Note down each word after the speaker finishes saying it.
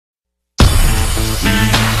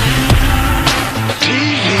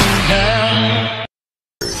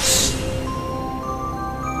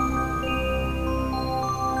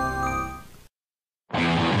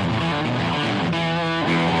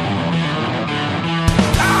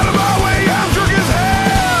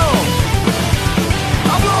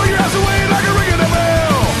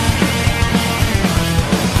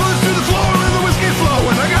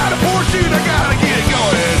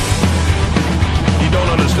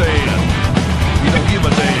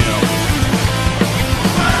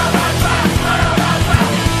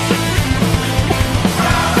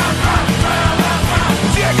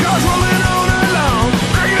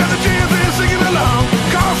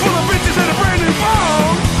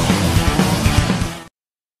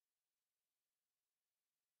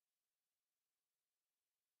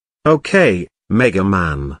Okay,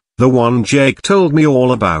 Megaman, the one Jake told me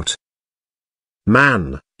all about.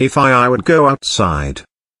 Man, if I would go outside.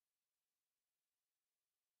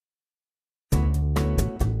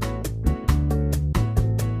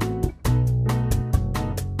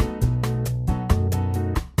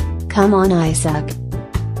 Come on, Isaac.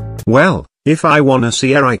 Well, if I wanna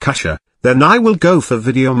see Erikasha, then I will go for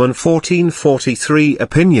Videoman 1443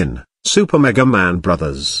 opinion, Super Mega Man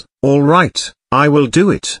Brothers. Alright, I will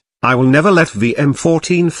do it. I will never let VM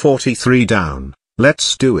 1443 down.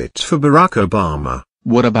 Let's do it for Barack Obama.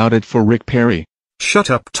 What about it for Rick Perry?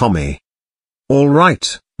 Shut up, Tommy.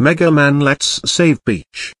 Alright, Mega Man, let's save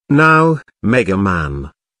Peach. Now, Mega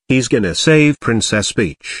Man. He's gonna save Princess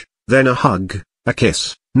Peach, then a hug, a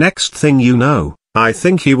kiss. Next thing you know, I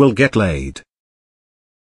think he will get laid.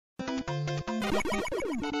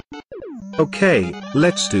 Okay,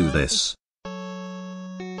 let's do this.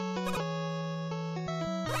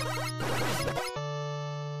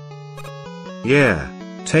 Yeah,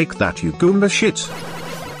 take that, you Goomba shit.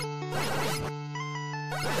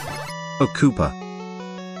 Oh, Koopa.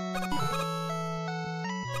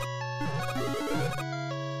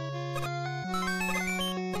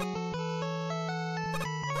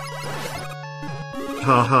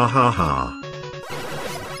 Ha ha ha ha.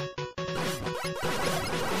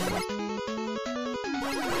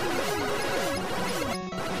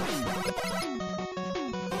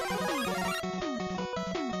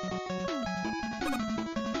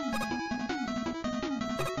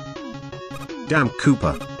 Damn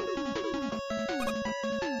Koopa.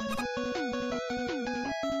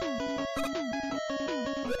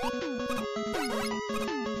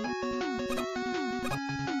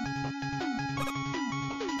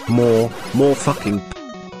 More fucking.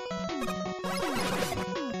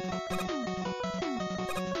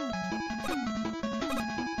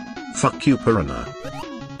 Fuck you, Piranha.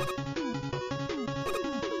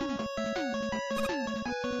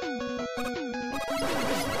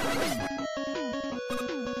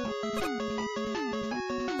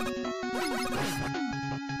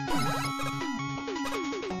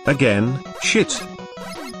 Again, shit.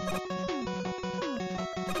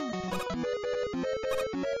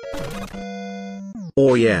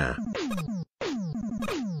 Oh yeah.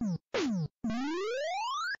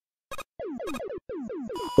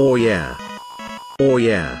 Oh yeah. Oh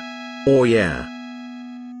yeah. Oh yeah.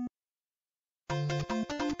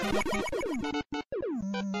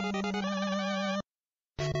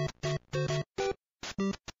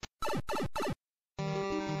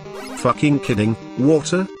 Fucking kidding,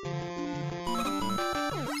 water?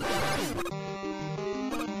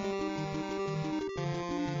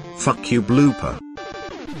 Fuck you, blooper.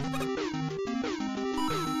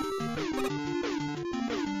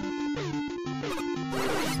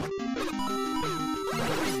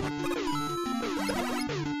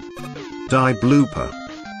 Die, blooper.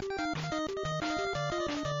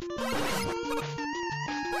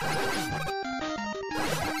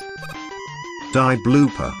 Die,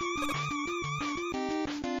 blooper.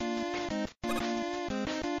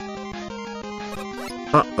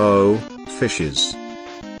 Uh-oh, fishes.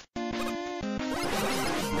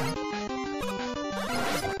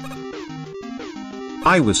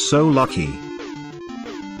 I was so lucky.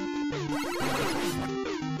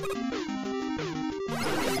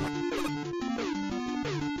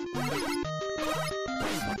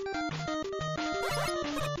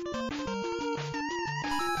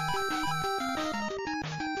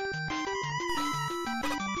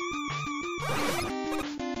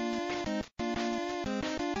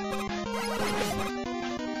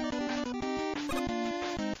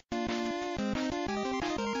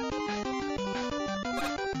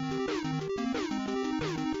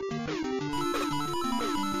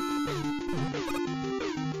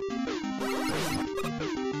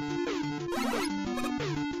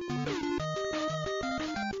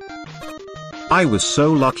 I was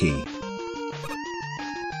so lucky.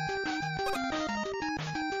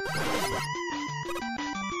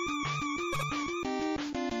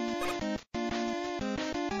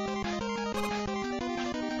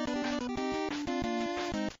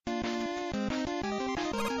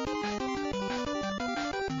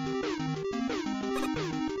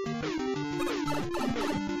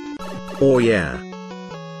 Oh yeah.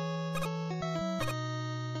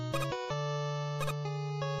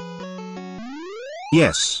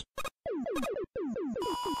 Yes.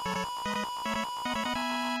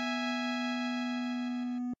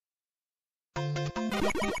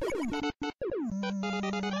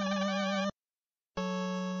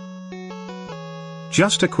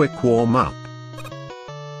 Just a quick warm-up.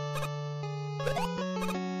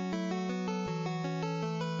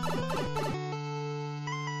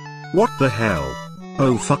 What the hell?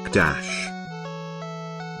 Oh fuck dash.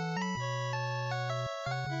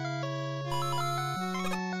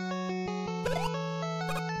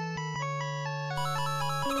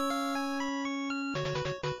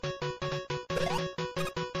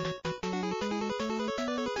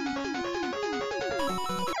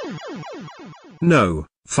 No,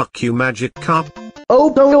 fuck you magic cup.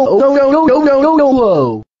 Oh no no no no no no no no no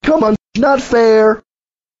whoa. Come on, not fair.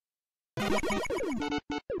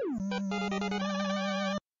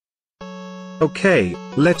 Okay,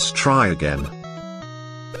 let's try again.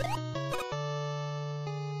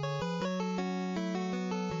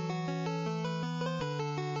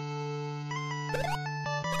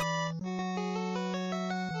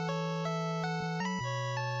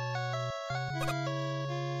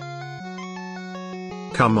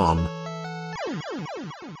 Come on.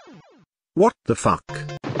 What the fuck?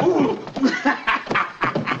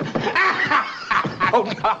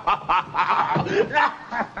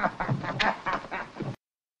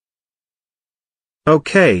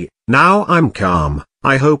 Okay, now I'm calm.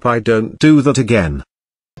 I hope I don't do that again.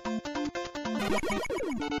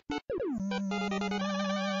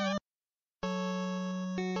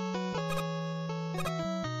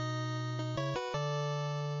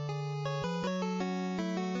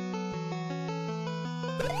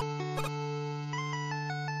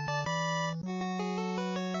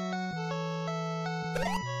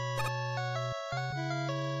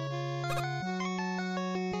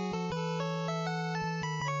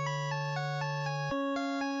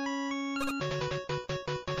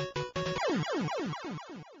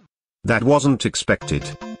 That wasn't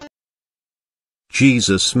expected.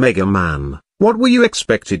 Jesus Megaman, what were you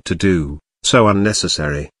expected to do? So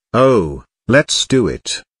unnecessary. Oh, let's do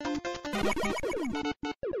it.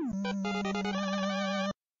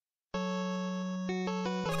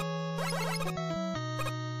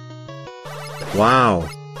 Wow.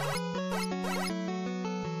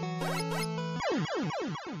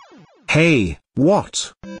 Hey,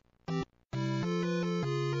 what?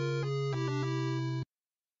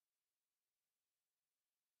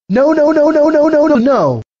 No no no no no no no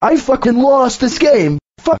no. I fucking lost this game.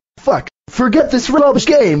 Fuck. Forget this rubbish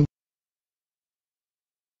game.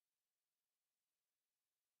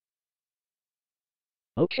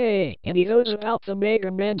 Okay, and he goes about the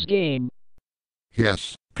Megaman's game.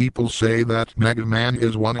 Yes, people say that Mega Man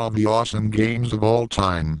is one of the awesome games of all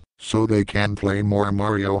time, so they can play more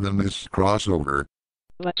Mario than this crossover.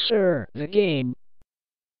 But sir, the game.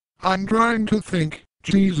 I'm trying to think,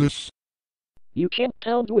 Jesus. You can't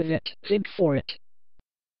pound with it, think for it.